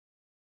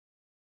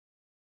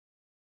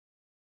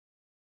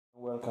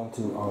Welcome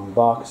to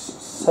Unbox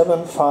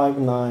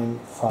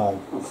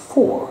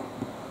 75954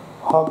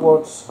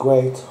 Hogwarts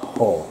Great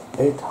Hall,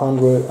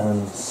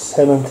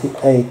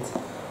 878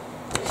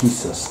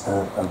 pieces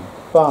and a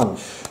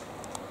bunch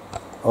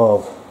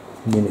of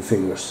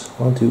minifigures.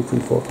 1, 2, 3,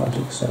 4, 5,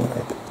 6, 7,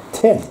 8,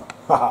 10.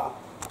 Haha,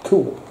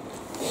 cool.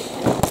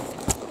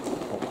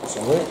 Oh,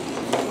 sorry.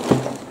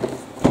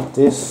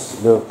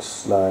 This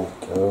looks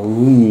like a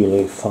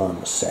really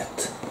fun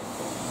set,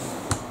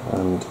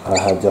 and I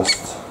have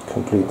just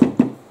completed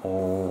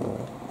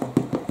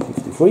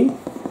 53. You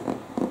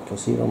can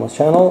see it on my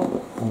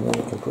channel, and then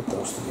you can put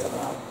those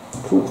together.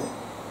 Cool.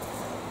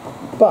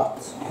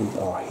 But we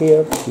are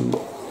here to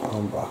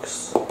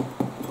unbox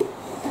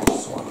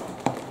this one.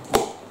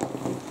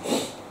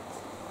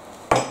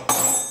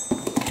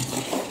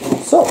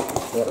 So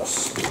let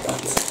us do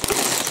that.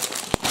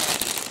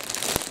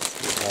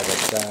 We have a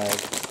bag.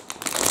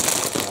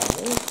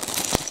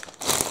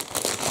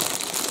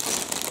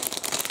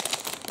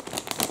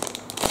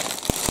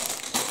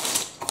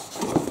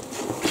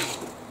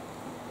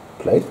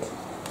 Plate.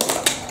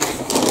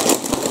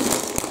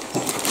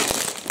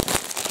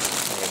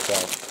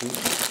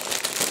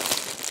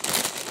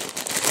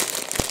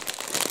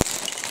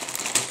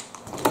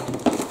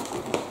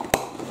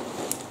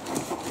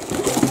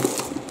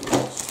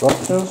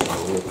 Instructions.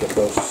 We'll look at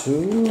those two.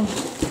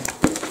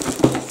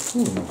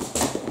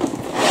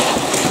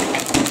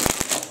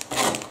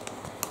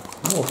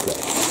 More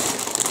plate.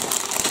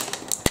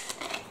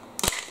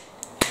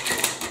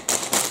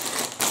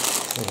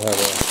 We have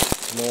a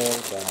small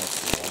bag.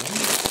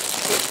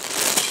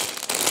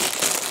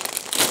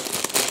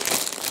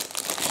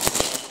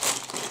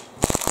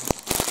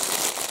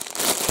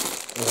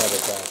 We have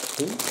a bag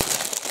too.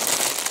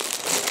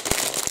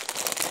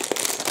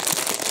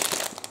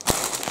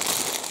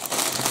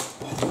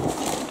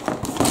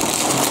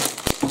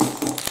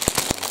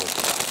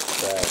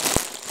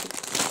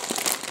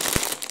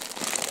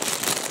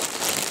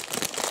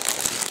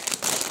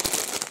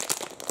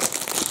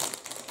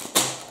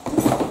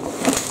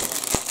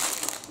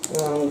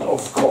 And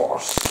of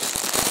course,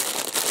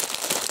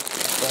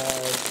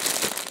 bag.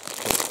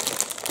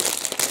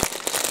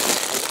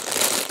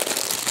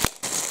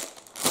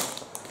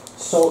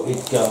 So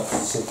it got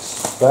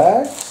 6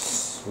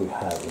 bags. We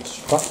have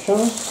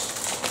instructions.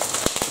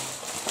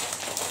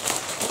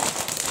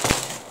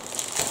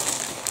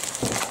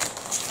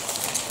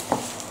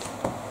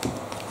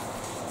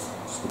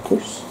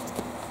 Stickers.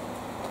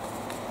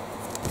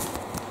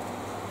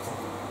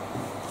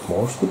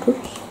 More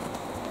stickers.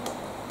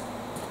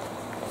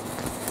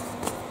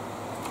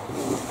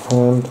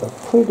 And a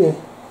pretty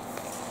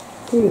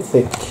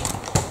thick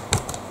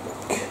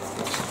book.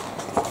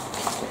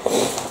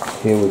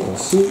 Here we can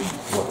see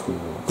what we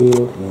will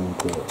build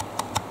into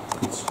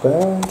each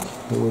bag.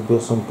 We will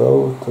build some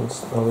boat and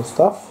other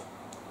stuff.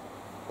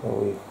 Then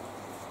we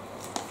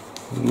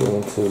go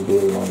into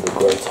building on the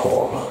Great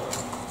Hall.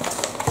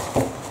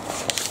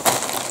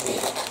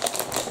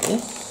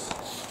 This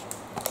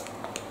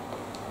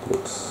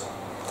looks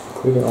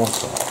pretty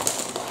awesome,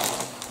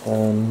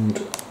 and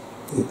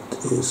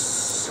it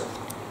is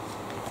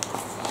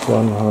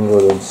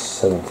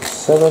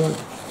 177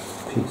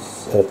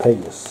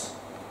 pages.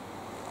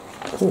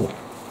 Cool.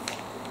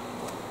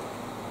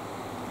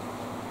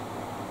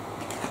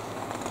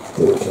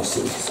 Here we can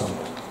see some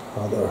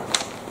other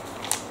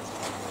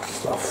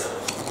stuff.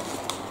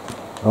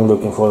 I'm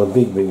looking for the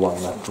big one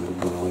that will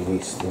be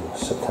released in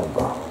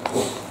September.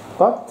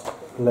 But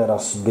let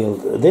us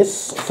build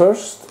this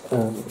first,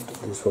 and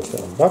this was the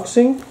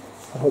unboxing.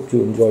 I hope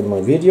you enjoyed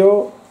my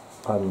video.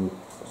 I'm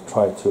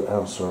trying to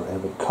answer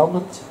every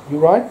comment you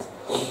write.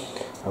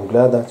 I'm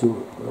glad that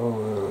you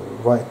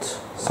write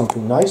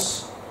something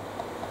nice,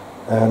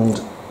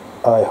 and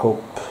I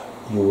hope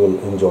you will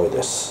enjoy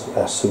this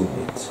as soon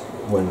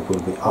when it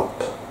will be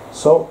up.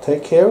 So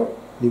take care,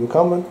 leave a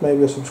comment,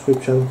 maybe a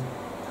subscription.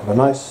 Have a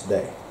nice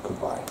day.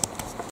 Goodbye.